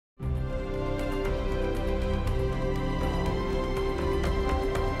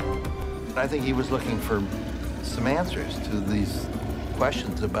I think he was looking for some answers to these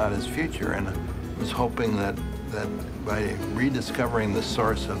questions about his future, and was hoping that by rediscovering the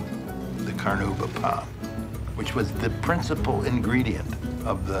source of the Carnauba palm, which was the principal ingredient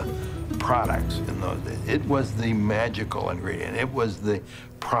of the products in those days. It was the magical ingredient. It was the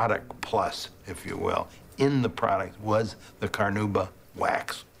product plus, if you will. In the product was the Carnauba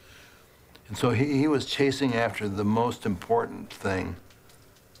wax. And so he was chasing after the most important thing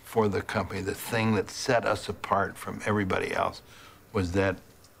for the company. The thing that set us apart from everybody else was that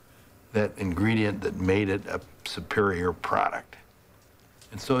ingredient that made it a superior product.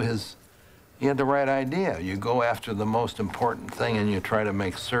 And so he had the right idea. You go after the most important thing and you try to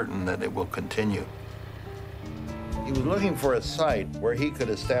make certain that it will continue. He was looking for a site where he could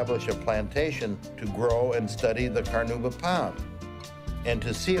establish a plantation to grow and study the Carnauba palm, and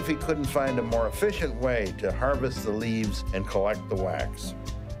to see if he couldn't find a more efficient way to harvest the leaves and collect the wax.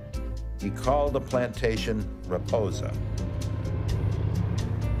 He called the plantation Raposa.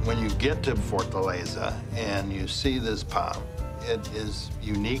 When you get to Fortaleza and you see this palm, it is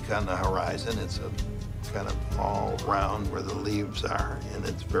unique on the horizon. It's a kind of all round where the leaves are, and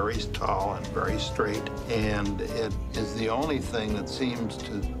it's very tall and very straight, and it is the only thing that seems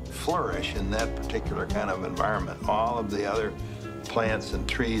to flourish in that particular kind of environment. All of the other plants and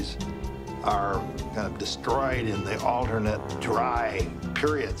trees are kind of destroyed in the alternate dry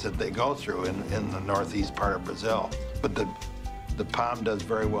periods that they go through in the northeast part of Brazil. But the palm does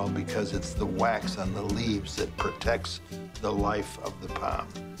very well because it's the wax on the leaves that protects the life of the palm.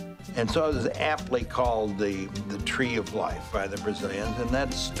 And so it was aptly called the tree of life by the Brazilians, and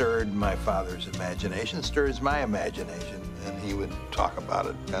that stirred my father's imagination, stirs my imagination, and he would talk about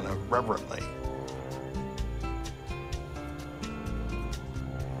it kind of reverently.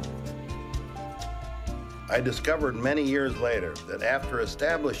 I discovered many years later that after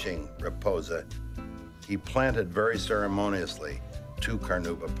establishing Raposa, he planted very ceremoniously 2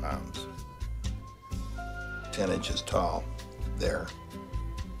 Carnauba palms, 10 inches tall there.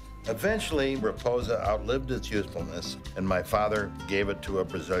 Eventually, Raposa outlived its usefulness, and my father gave it to a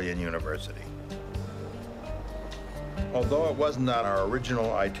Brazilian university. Although it wasn't on our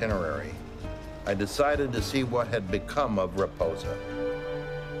original itinerary, I decided to see what had become of Raposa.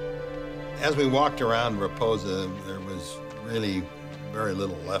 As we walked around Raposa, there was really very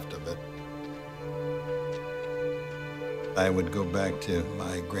little left of it. I would go back to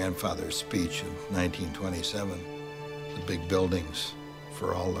my grandfather's speech of 1927. The big buildings,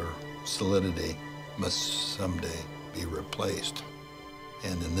 for all their solidity, must someday be replaced.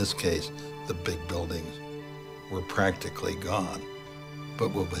 And in this case, the big buildings were practically gone.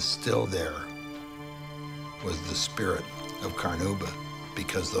 But what was still there was the spirit of Carnauba,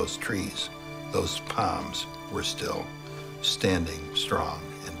 because those trees, those palms, were still standing strong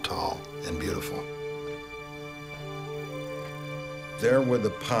and tall and beautiful. There were the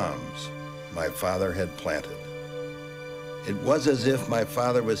palms my father had planted. It was as if my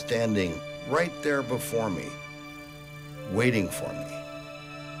father was standing right there before me, waiting for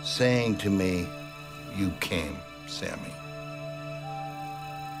me, saying to me, "You came, Sammy."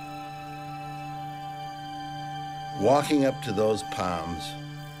 Walking up to those palms,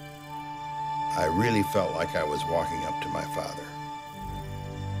 I really felt like I was walking up to my father.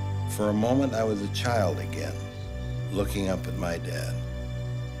 For a moment, I was a child again, looking up at my dad,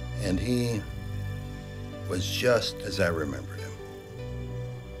 and he was just as I remembered him.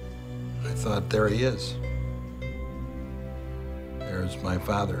 I thought, there he is. There's my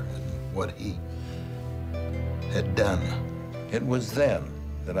father and what he had done. It was then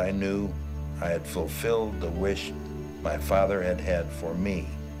that I knew I had fulfilled the wish my father had had for me.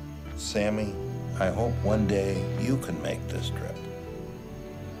 "Sammy, I hope one day you can make this trip."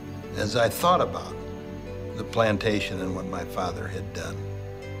 As I thought about the plantation and what my father had done,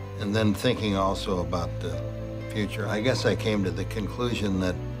 and then thinking also about the future, I guess I came to the conclusion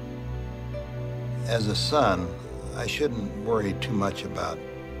that as a son, I shouldn't worry too much about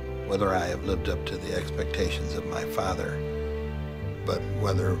whether I have lived up to the expectations of my father, but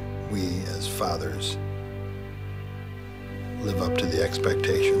whether we as fathers live up to the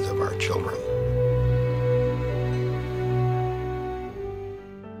expectations of our children.